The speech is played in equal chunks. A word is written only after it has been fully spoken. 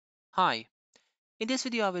Hi, in this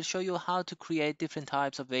video I will show you how to create different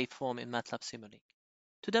types of waveform in MATLAB Simulink.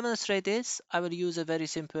 To demonstrate this, I will use a very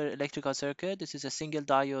simple electrical circuit. This is a single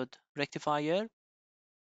diode rectifier.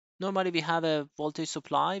 Normally we have a voltage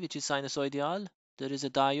supply which is sinusoidal. There is a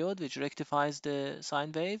diode which rectifies the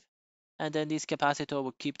sine wave, and then this capacitor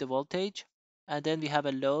will keep the voltage, and then we have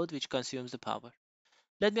a load which consumes the power.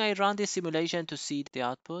 Let me run this simulation to see the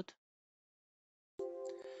output.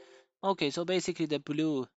 Okay, so basically the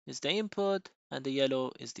blue is the input and the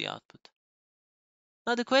yellow is the output.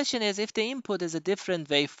 Now the question is, if the input is a different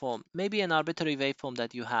waveform, maybe an arbitrary waveform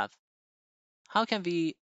that you have, how can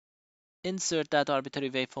we insert that arbitrary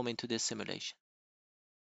waveform into this simulation?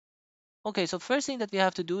 Okay, so first thing that we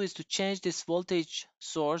have to do is to change this voltage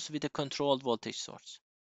source with a controlled voltage source.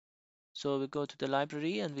 So we go to the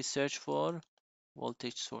library and we search for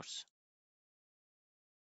voltage source.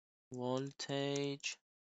 Voltage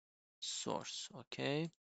source, okay.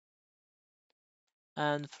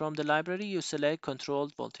 And from the library, you select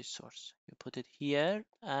controlled voltage source. You put it here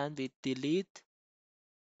and we delete,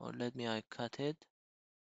 or I cut it.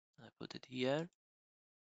 I put it here.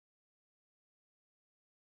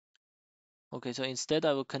 Okay, so instead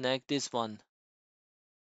I will connect this one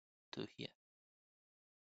to here.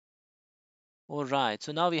 All right,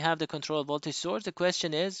 so now we have the control voltage source. The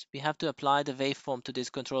question is, we have to apply the waveform to this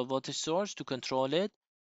control voltage source to control it,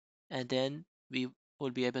 and then we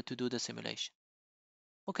will be able to do the simulation.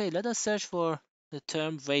 Okay, let us search for the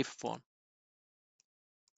term waveform.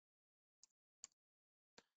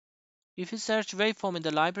 If you search waveform in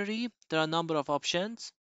the library, there are a number of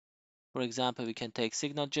options. For example, we can take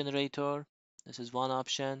signal generator. This is one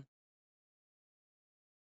option.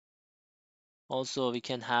 Also, we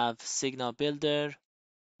can have signal builder.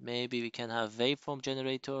 Maybe we can have waveform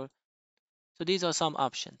generator. So these are some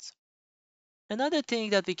options. Another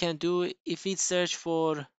thing that we can do, if we search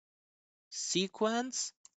for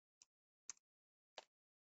sequence,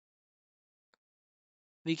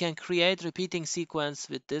 we can create repeating sequence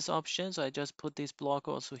with this option. So I just put this block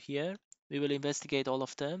also here. We will investigate all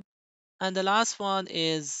of them. And the last one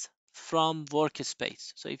is from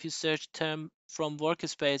workspace. So if you search term from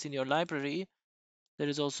workspace in your library, there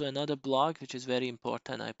is also another block which is very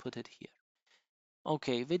important. I put it here.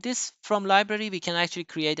 Okay, with this from library, we can actually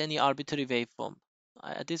create any arbitrary waveform.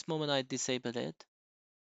 At this moment, I disable it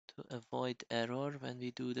to avoid error when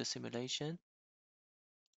we do the simulation.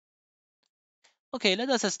 Okay, let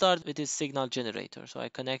us start with this signal generator. So I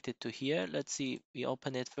connect it to here. Let's see, we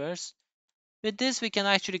open it first. With this, we can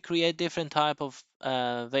actually create different type of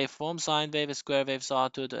waveform, sine wave, square wave,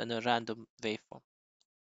 sawtooth, and a random waveform.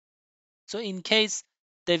 So in case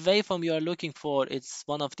the waveform you are looking for is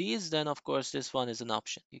one of these, then of course this one is an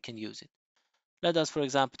option. You can use it. Let us, for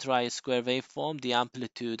example, try a square waveform. The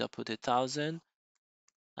amplitude, I put it 1000,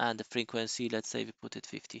 and the frequency, let's say we put it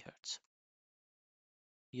 50 hertz.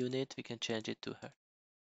 Unit, we can change it to hertz.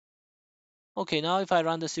 Okay, now if I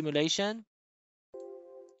run the simulation,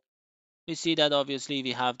 we see that obviously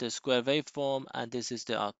we have the square waveform and this is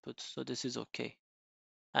the output. So this is okay.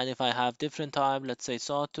 And if I have different time, let's say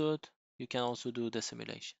sawtooth, you can also do the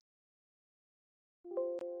simulation.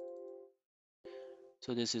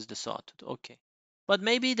 So this is the sawtooth, okay. But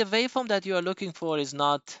maybe the waveform that you are looking for is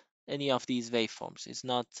not any of these waveforms. It's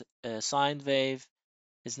not a sine wave,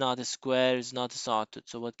 it's not a square, it's not a sawtooth.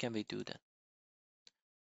 So what can we do then?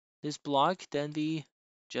 This block, then we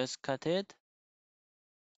just cut it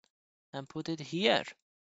and put it here.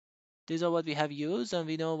 These are what we have used and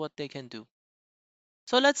we know what they can do.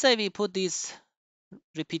 So let's say we put this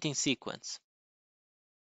repeating sequence.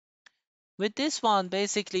 With this one,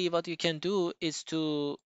 basically what you can do is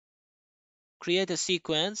to create a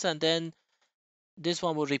sequence and then this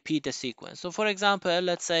one will repeat the sequence. So for example,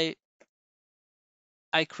 let's say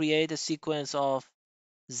I create a sequence of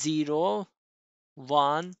 0,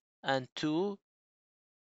 1, and 2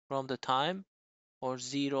 from the time, or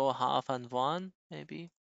 0, half, and 1 maybe.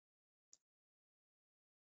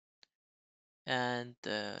 And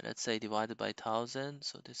let's say divided by 1000.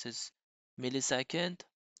 So this is millisecond,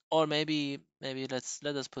 or maybe let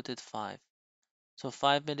us put it 5. So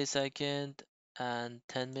 5 millisecond and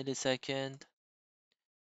 10 millisecond.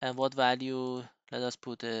 And what value? Let us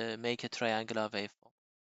put make a triangular waveform.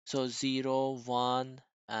 So 0, 1,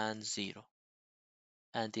 and 0.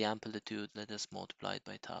 And the amplitude, let us multiply it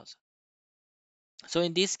by 1000. So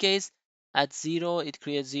in this case, at 0, it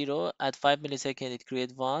creates 0. At 5 millisecond, it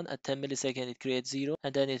creates 1. At 10 millisecond, it creates 0.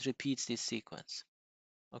 And then it repeats this sequence.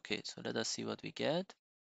 Okay, so let us see what we get.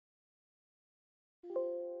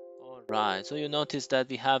 All right, so you notice that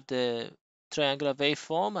we have the triangular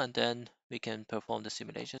waveform and then we can perform the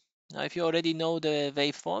simulation. Now, if you already know the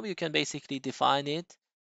waveform, you can basically define it.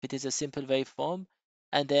 If it is a simple waveform,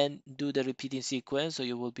 and then do the repeating sequence, so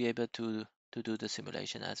you will be able to do the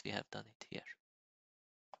simulation as we have done it here.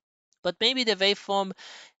 But maybe the waveform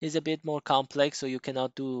is a bit more complex, so you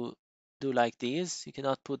cannot do like this. You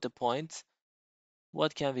cannot put the points.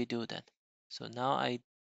 What can we do then? So now I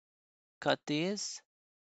cut this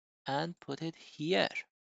and put it here.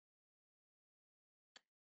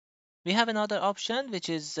 We have another option, which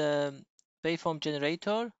is waveform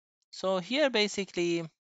generator. So here basically,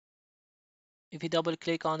 if you double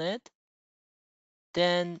click on it,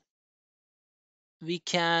 then we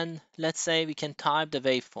can, let's say we can type the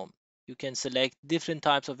waveform. You can select different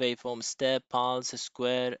types of waveform, step, pulse,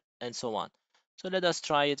 square, and so on. So let us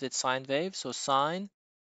try it with sine wave. So sine,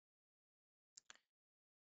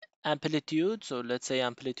 amplitude, so let's say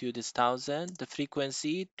amplitude is 1000, the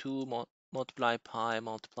frequency 2 multiply pi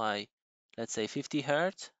multiply, let's say 50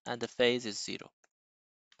 hertz, and the phase is 0.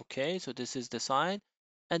 Okay, so this is the sine.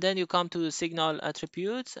 And then you come to the signal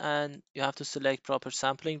attributes and you have to select proper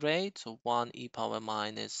sampling rate. So 1 e power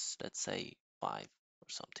minus, let's say 5 or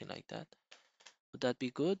something like that. Would that be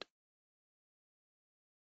good?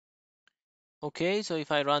 Okay, so if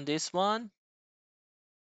I run this one,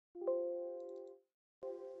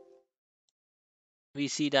 we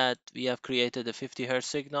see that we have created a 50 hertz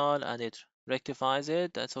signal and it rectifies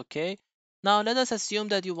it. That's okay. Now let us assume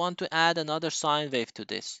that you want to add another sine wave to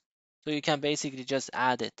this. So you can basically just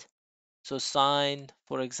add it. So sine,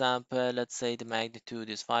 for example, let's say the magnitude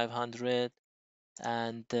is 500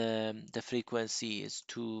 and the frequency is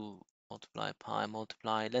 2 multiply pi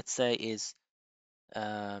multiply, let's say is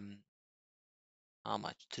um, how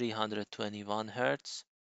much? 321 hertz.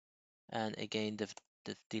 And again,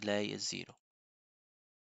 the delay is 0.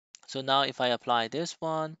 So now if I apply this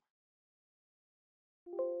one,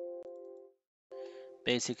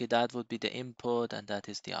 basically that would be the input and that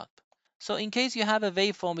is the output. So in case you have a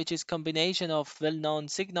waveform which is combination of well-known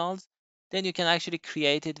signals, then you can actually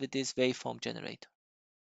create it with this waveform generator.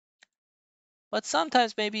 But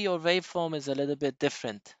sometimes maybe your waveform is a little bit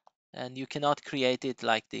different and you cannot create it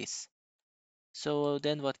like this. So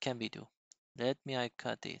then what can we do? Let me I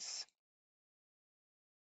cut this.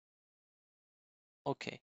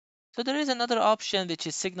 Okay. So there is another option which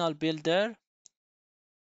is signal builder.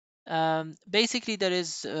 Basically, there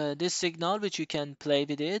is this signal which you can play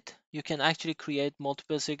with it. You can actually create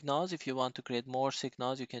multiple signals. If you want to create more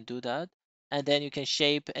signals, you can do that. And then you can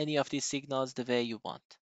shape any of these signals the way you want.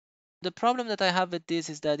 The problem that I have with this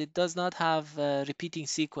is that it does not have a repeating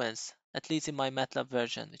sequence, at least in my MATLAB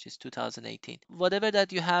version, which is 2018. Whatever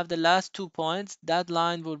that you have, the last 2 points, that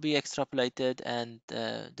line will be extrapolated and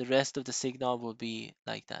the rest of the signal will be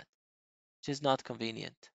like that, which is not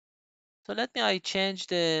convenient. So let me I change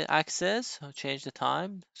the axis, or change the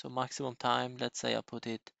time. So maximum time, let's say I put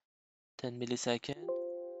it 10 millisecond.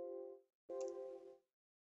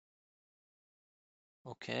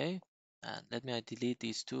 Okay. And let me I delete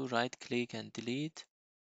these two, right click and delete,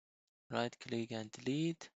 right click and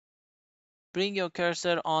delete. Bring your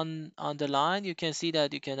cursor on the line. You can see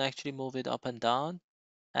that you can actually move it up and down.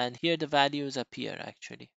 And here the values appear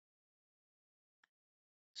actually.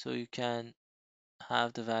 So you can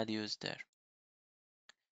have the values there.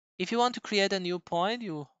 If you want to create a new point,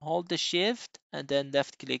 you hold the shift and then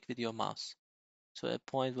left click with your mouse. So a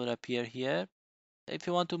point will appear here. If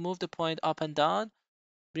you want to move the point up and down,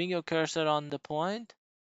 bring your cursor on the point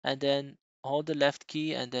and then hold the left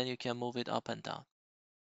key and then you can move it up and down.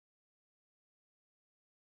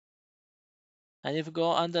 And if you go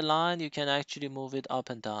on the line, you can actually move it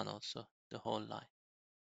up and down also, the whole line.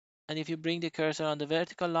 And if you bring the cursor on the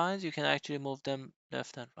vertical lines, you can actually move them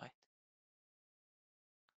left and right.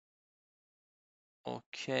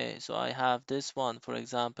 Okay, so I have this one, for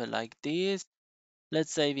example, like this.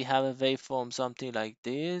 Let's say we have a waveform, something like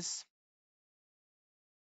this.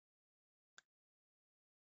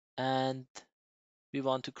 And we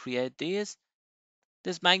want to create this.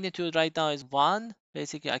 This magnitude right now is 1.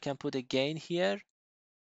 Basically, I can put a gain here.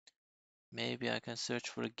 Maybe I can search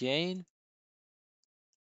for a gain.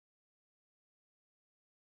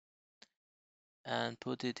 And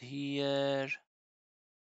put it here.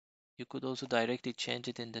 You could also directly change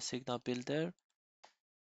it in the signal builder.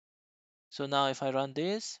 So now if I run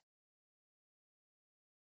this,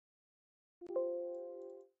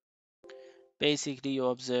 basically you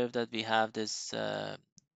observe that we have this, for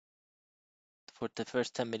the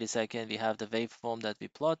first 10 milliseconds, we have the waveform that we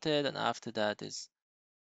plotted, and after that is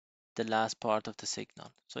the last part of the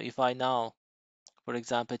signal. So if I now, for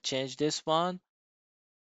example, change this one,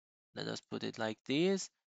 let us put it like this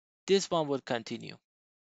one will continue.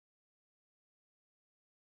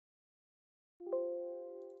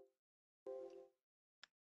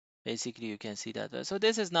 Basically, you can see that. So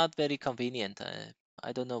this is not very convenient.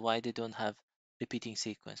 I don't know why they don't have repeating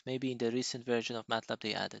sequence. Maybe in the recent version of MATLAB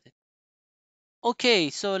they added it. Okay,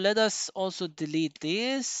 so let us also delete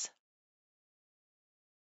this.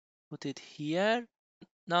 Put it here.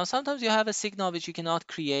 Now, sometimes you have a signal which you cannot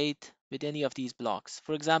create with any of these blocks.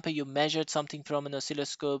 For example, you measured something from an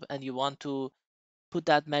oscilloscope and you want to put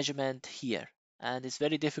that measurement here. And it's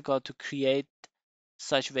very difficult to create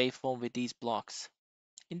such waveform with these blocks.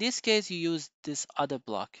 In this case, you use this other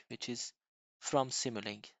block, which is from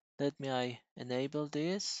Simulink. Let me enable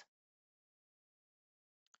this.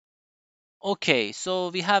 Okay, so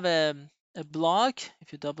we have a block.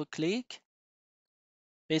 If you double click,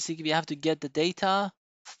 basically we have to get the data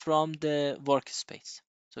from the workspace.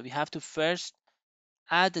 So we have to first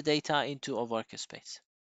add the data into a workspace.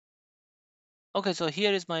 Okay, so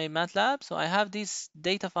here is my MATLAB. So I have this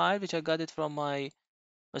data file, which I got it from my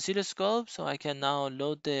oscilloscope. So I can now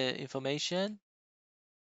load the information.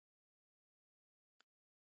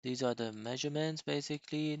 These are the measurements,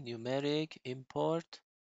 basically, numeric, import.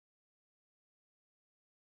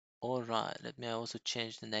 All right, let me also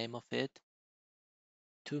change the name of it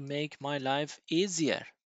to make my life easier.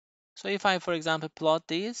 So if I, for example, plot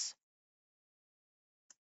this,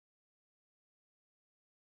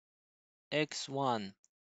 x1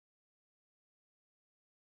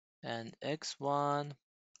 and x1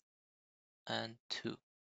 and 2.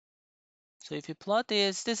 So if you plot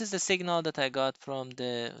this is the signal that I got from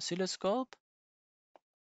the oscilloscope.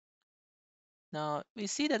 Now we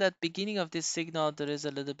see that at the beginning of this signal there is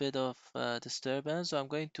a little bit of disturbance. So I'm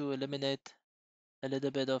going to eliminate a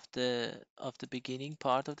little bit of the beginning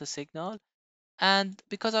part of the signal. And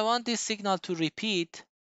because I want this signal to repeat,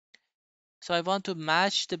 so I want to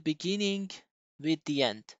match the beginning with the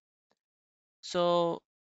end. So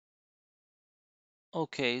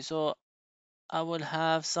okay, so I will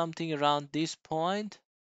have something around this point,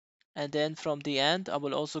 and then from the end I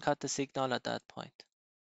will also cut the signal at that point.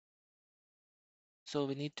 So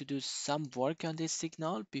we need to do some work on this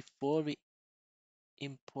signal before we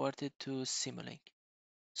import it to Simulink.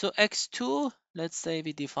 So x2, let's say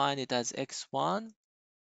we define it as x1.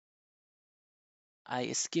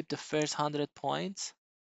 I skip the first 100 points.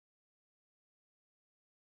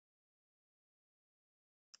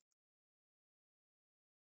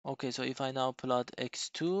 Okay, so if I now plot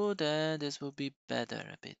x2, then this will be better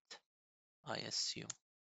a bit, I assume.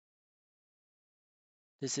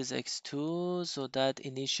 This is x2, so that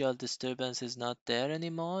initial disturbance is not there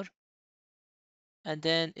anymore. And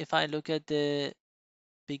then if I look at the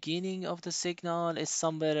beginning of the signal, it's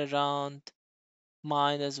somewhere around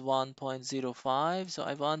minus 1.05. So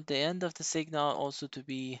I want the end of the signal also to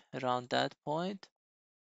be around that point.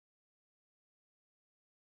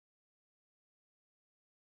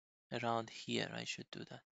 Around here, I should do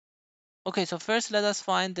that. Okay, so first let us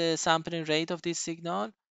find the sampling rate of this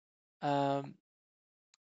signal.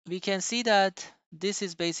 We can see that this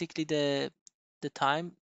is basically the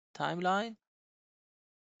timeline.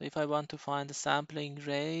 If I want to find the sampling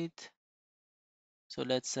rate, so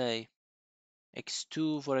let's say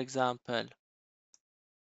x2, for example,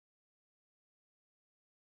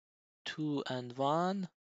 2 and 1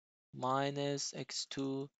 minus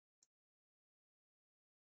x2,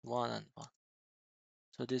 1 and 1.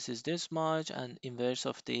 So this is this much, and inverse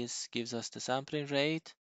of this gives us the sampling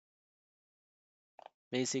rate.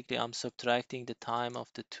 Basically, I'm subtracting the time of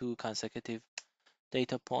the two consecutive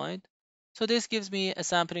data point. So this gives me a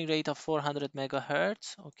sampling rate of 400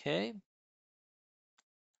 megahertz. Okay,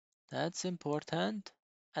 that's important.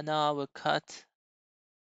 And now I will cut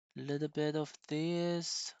a little bit of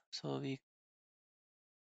this. So we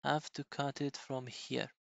have to cut it from here.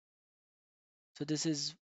 So this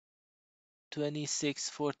is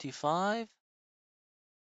 2645.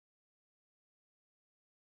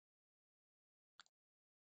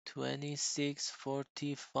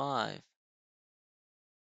 2645.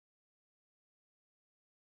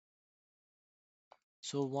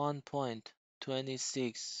 So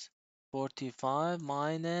 1.2645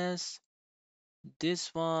 minus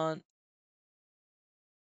this one,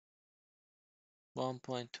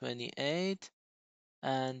 1.28.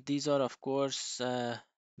 And these are, of course,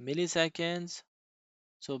 milliseconds.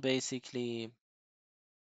 So basically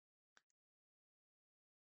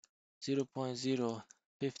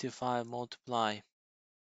 0.055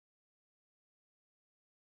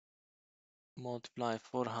 multiply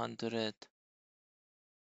 400,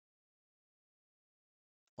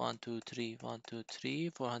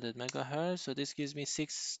 400 megahertz. So this gives me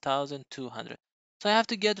 6,200. So I have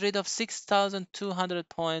to get rid of 6,200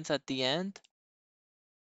 points at the end.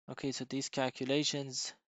 Okay, so these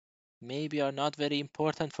calculations maybe are not very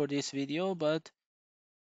important for this video, but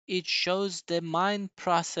it shows the mind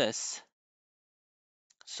process.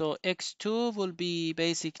 So x2 will be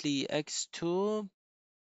basically x2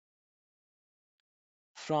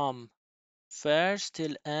 from first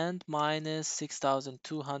till end minus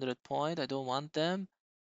 6200 point. I don't want them.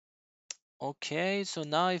 Okay, so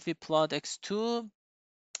now if we plot x2,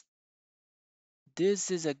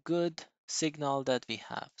 this is a good signal that we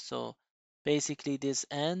have. So basically this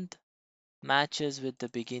end matches with the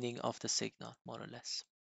beginning of the signal, more or less.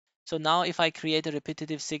 So now if I create a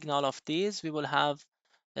repetitive signal of this, we will have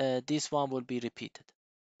this one will be repeated.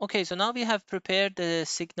 Okay, so now we have prepared the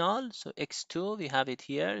signal. So x2, we have it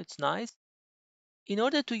here. It's nice. In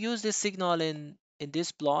order to use this signal in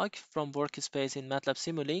this block from workspace in MATLAB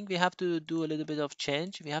Simulink, we have to do a little bit of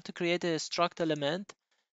change. We have to create a struct element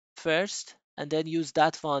first and then use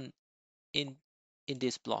that one in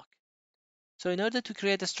this block. So in order to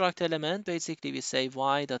create a struct element, basically we say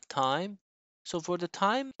y.time. So for the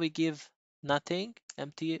time, we give nothing,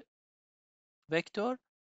 empty vector,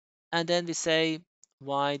 and then we say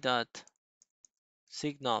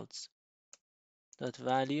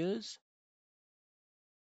y.signals.values.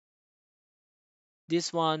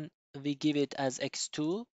 This one, we give it as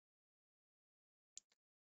x2.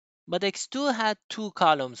 But x2 had two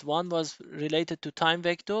columns. One was related to time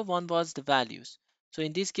vector, one was the values. So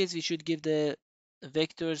in this case, we should give the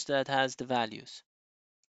vectors that has the values.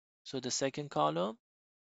 So the second column,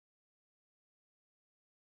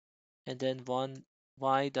 and then one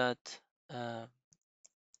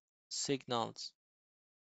y.signals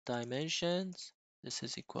dimensions. This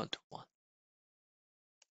is equal to 1.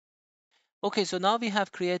 Okay, so now we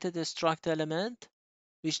have created a struct element,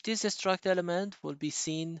 which this struct element will be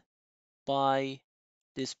seen by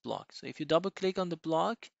this block. So if you double click on the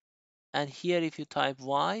block, and here if you type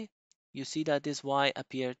y, you see that this y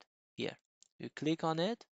appeared here. You click on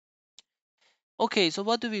it. Okay, so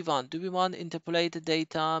what do we want? Do we want interpolated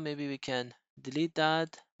data? Maybe we can delete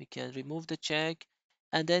that. We can remove the check.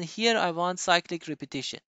 And then here I want cyclic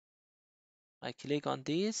repetition. I click on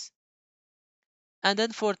this. And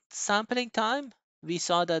then for sampling time, we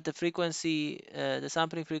saw that the frequency, the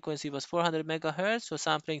sampling frequency was 400 megahertz. So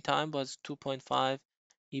sampling time was 2.5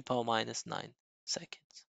 e power minus 9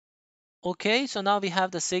 seconds. Okay, so now we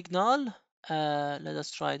have the signal. Let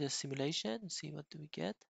us try the simulation and see what do we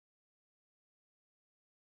get.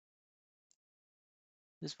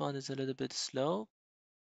 This one is a little bit slow.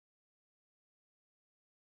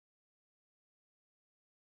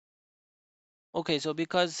 Okay, so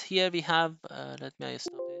because here we have, let me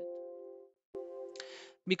stop it.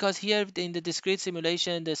 Because here in the discrete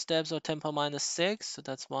simulation, the steps are 10 power minus 6, so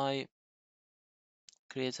that's why it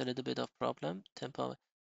creates a little bit of problem. 10 power,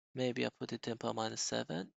 maybe I put it 10 power minus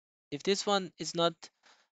 7. If this one is not,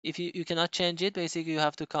 if you cannot change it, basically you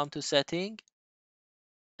have to come to setting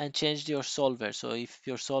and change your solver. So if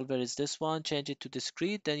your solver is this one, change it to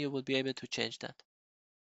discrete, then you will be able to change that.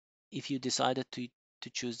 If you decided to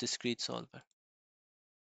choose discrete solver.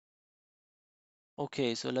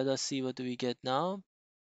 Okay, so let us see what do we get now.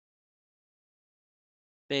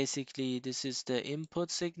 Basically, this is the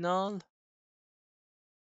input signal.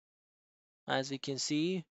 As we can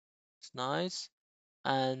see, it's nice.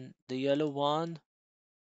 And the yellow one,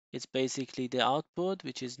 it's basically the output,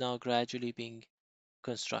 which is now gradually being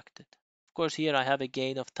constructed. Of course, here I have a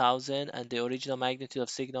gain of 1000 and the original magnitude of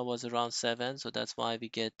signal was around 7. So that's why we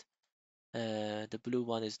get the blue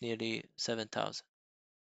one is nearly 7000.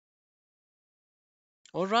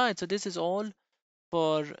 All right, so this is all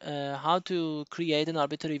for how to create an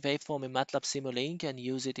arbitrary waveform in MATLAB Simulink and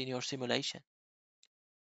use it in your simulation.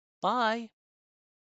 Bye.